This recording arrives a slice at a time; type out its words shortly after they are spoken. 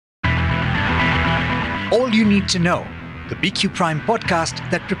All you need to know, the BQ Prime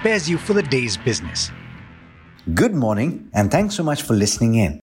podcast that prepares you for the day's business. Good morning, and thanks so much for listening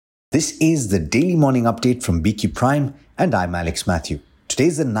in. This is the daily morning update from BQ Prime, and I'm Mathew.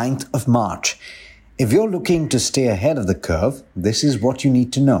 Today's the 9th of March. If you're looking to stay ahead of the curve, this is what you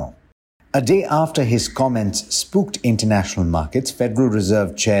need to know. A day after his comments spooked international markets, Federal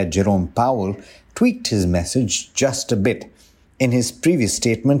Reserve Chair Jerome Powell tweaked his message just a bit. In his previous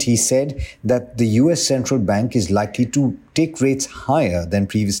statement, he said that the US central bank is likely to take rates higher than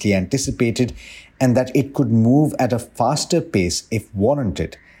previously anticipated and that it could move at a faster pace if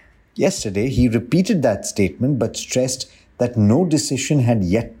warranted. Yesterday, he repeated that statement but stressed that no decision had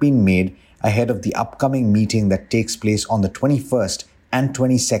yet been made ahead of the upcoming meeting that takes place on the 21st and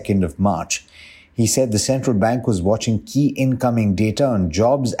 22nd of March. He said the central bank was watching key incoming data on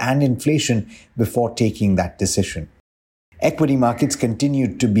jobs and inflation before taking that decision. Equity markets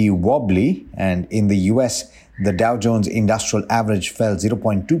continued to be wobbly, and in the US, the Dow Jones Industrial Average fell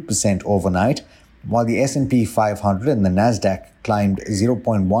 0.2% overnight, while the S&P 500 and the Nasdaq climbed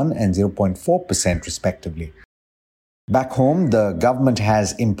 0.1% and 0.4% respectively. Back home, the government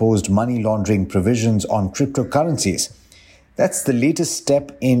has imposed money laundering provisions on cryptocurrencies. That's the latest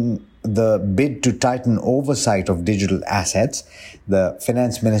step in the bid to tighten oversight of digital assets. The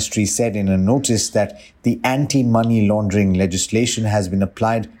Finance Ministry said in a notice that the anti-money laundering legislation has been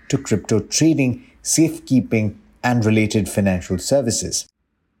applied to crypto trading, safekeeping, and related financial services.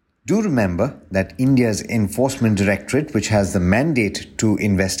 Do remember that India's Enforcement Directorate, which has the mandate to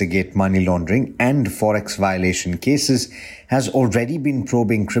investigate money laundering and forex violation cases, has already been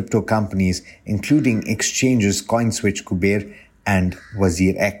probing crypto companies, including exchanges CoinSwitch, Kuber, and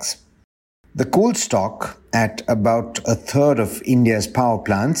WazirX. The coal stock, at about a third of India's power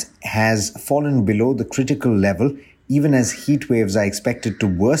plants, has fallen below the critical level, even as heat waves are expected to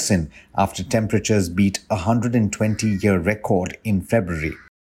worsen after temperatures beat a 120-year record in February.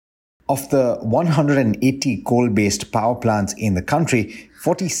 Of the 180 coal-based power plants in the country,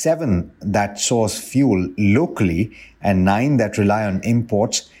 47 that source fuel locally and 9 that rely on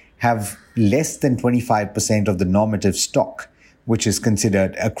imports have less than 25% of the normative stock, which is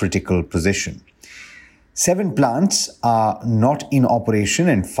considered a critical position. 7 plants are not in operation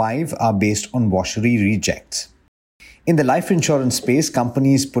and 5 are based on washery rejects. In the life insurance space,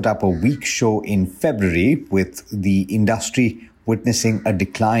 companies put up a weak show in February, with the industry witnessing a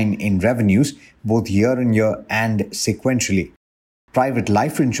decline in revenues both year-on-year and sequentially. Private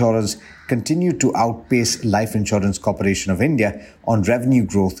life insurers continued to outpace Life Insurance Corporation of India on revenue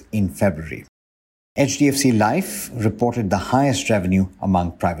growth in February. HDFC Life reported the highest revenue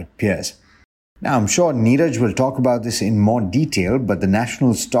among private peers. Now, I'm sure Niraj will talk about this in more detail, but the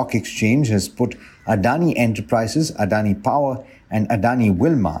National Stock Exchange has put Adani Enterprises, Adani Power, and Adani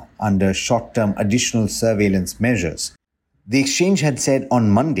Wilmar under short-term additional surveillance measures. The exchange had said on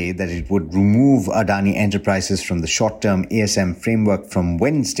Monday that it would remove Adani Enterprises from the short-term ASM framework from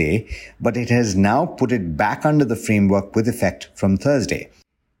Wednesday, but it has now put it back under the framework with effect from Thursday.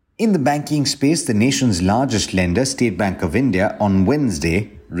 In the banking space, the nation's largest lender, State Bank of India, on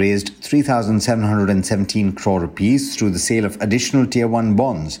Wednesday raised 3,717 crore rupees through the sale of additional Tier 1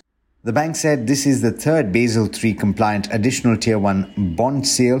 bonds. The bank said this is the third Basel III compliant additional Tier 1 bond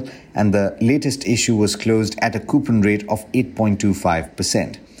sale, and the latest issue was closed at a coupon rate of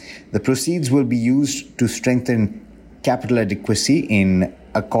 8.25%. The proceeds will be used to strengthen capital adequacy in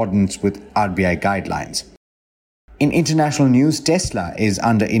accordance with RBI guidelines. In international news, Tesla is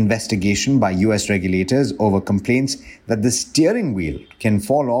under investigation by US regulators over complaints that the steering wheel can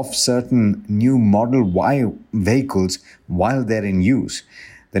fall off certain new Model Y vehicles while they're in use.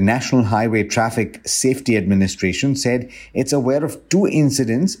 The National Highway Traffic Safety Administration said it's aware of 2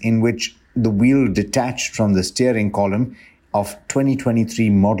 incidents in which the wheel detached from the steering column of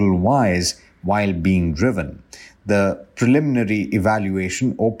 2023 Model Ys while being driven. The preliminary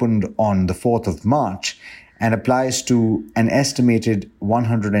evaluation opened on the 4th of March and applies to an estimated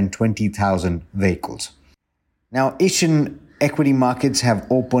 120,000 vehicles. Now, Asian equity markets have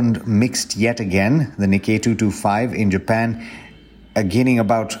opened mixed yet again. The Nikkei 225 in Japan gaining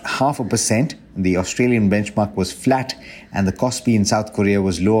about 0.5%. The Australian benchmark was flat, and the Kospi in South Korea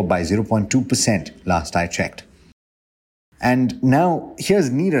was lower by 0.2% last I checked. And now here's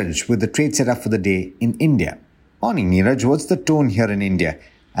Niraj with the trade setup for the day in India. Morning, Niraj. What's the tone here in India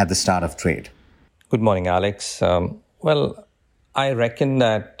at the start of trade? Good morning, Alex. I reckon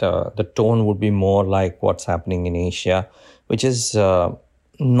that the tone would be more like what's happening in Asia, which is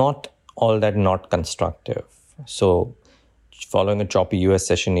not all that not constructive. So following a choppy US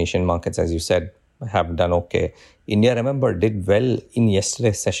session, Asian markets, as you said, have done okay. India, remember, did well in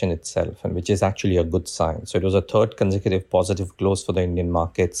yesterday's session itself, and which is actually a good sign. So it was a third consecutive positive close for the Indian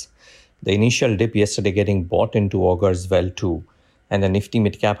markets. The initial dip yesterday getting bought into augurs well too, and the Nifty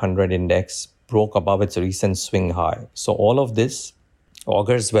Midcap 100 index broke above its recent swing high. So all of this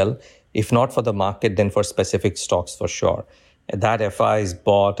augurs well, if not for the market, then for specific stocks for sure. That FI is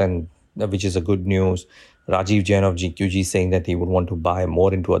bought, and which is a good news. Rajiv Jain of GQG saying that he would want to buy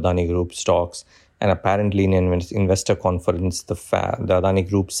more into Adani Group stocks. And apparently in an investor conference, the Adani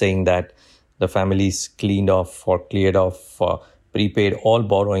Group saying that the family's cleared off, prepaid all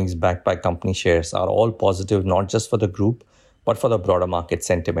borrowings backed by company shares are all positive, not just for the group, but for the broader market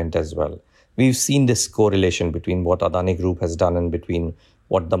sentiment as well. We've seen this correlation between what Adani Group has done and between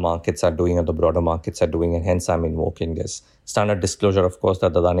what the markets are doing or the broader markets are doing, and hence I'm invoking this. Standard disclosure, of course,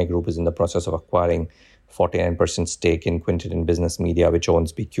 that the Adani Group is in the process of acquiring 49% stake in Quinton Business Media, which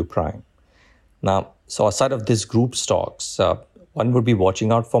owns BQ Prime. Now, so aside of this group stocks, one would be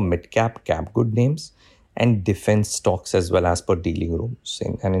watching out for mid-cap, cap good names, and defense stocks as well as per dealing rooms.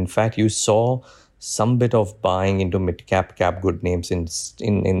 And in fact, you saw some bit of buying into mid-cap, cap good names in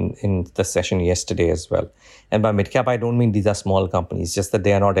the session yesterday as well. And by mid-cap, I don't mean these are small companies, just that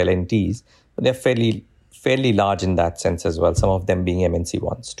they are not L&Ts, but they're fairly large in that sense as well, some of them being MNC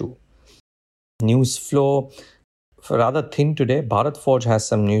ones too. News flow, rather thin today. Bharat Forge has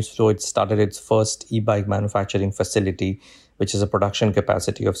some news flow. It started its first e-bike manufacturing facility, which is a production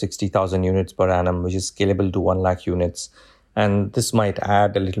capacity of 60,000 units per annum, which is scalable to 1 lakh units. And this might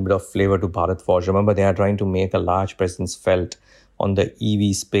add a little bit of flavor to Bharat Forge. Remember, they are trying to make a large presence felt on the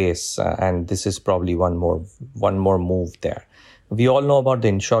EV space, and this is probably one more move there. We all know about the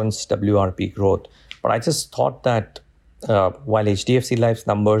insurance WRP growth, but I just thought that while HDFC Life's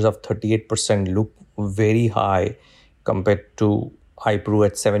numbers of 38% look very high compared to iPru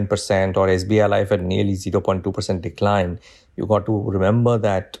at 7% or SBI Life at nearly 0.2% decline, you got to remember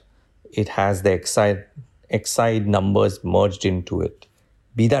that it has the Exide numbers merged into it.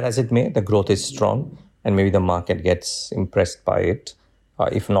 Be that as it may, the growth is strong and maybe the market gets impressed by it,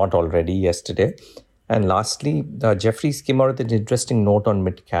 if not already yesterday. And lastly, Jefferies came out with an interesting note on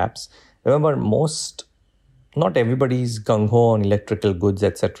mid-caps. Remember, not everybody's gung-ho on electrical goods,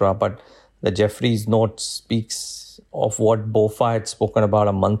 etc., but the Jefferies note speaks of what BofA had spoken about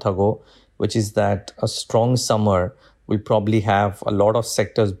a month ago, which is that a strong summer will probably have a lot of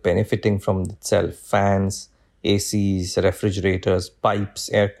sectors benefiting from itself. Fans, ACs, refrigerators, pipes,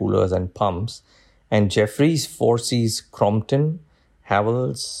 air coolers, and pumps. And Jefferies foresees Crompton,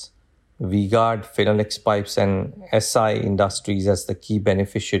 Havells, V-Guard, Phenolix Pipes, and SI Industries as the key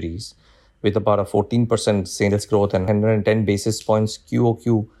beneficiaries, with about a 14% sales growth and 110 basis points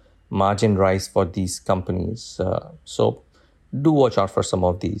QOQ margin rise for these companies. So do watch out for some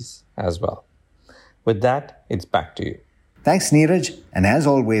of these as well. With that, it's back to you. Thanks, Niraj. And as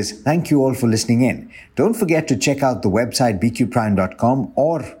always, thank you all for listening in. Don't forget to check out the website bqprime.com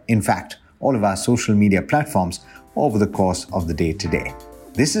or, in fact, all of our social media platforms over the course of the day today.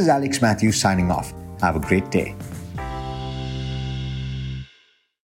 This is Alex Mathew signing off. Have a great day.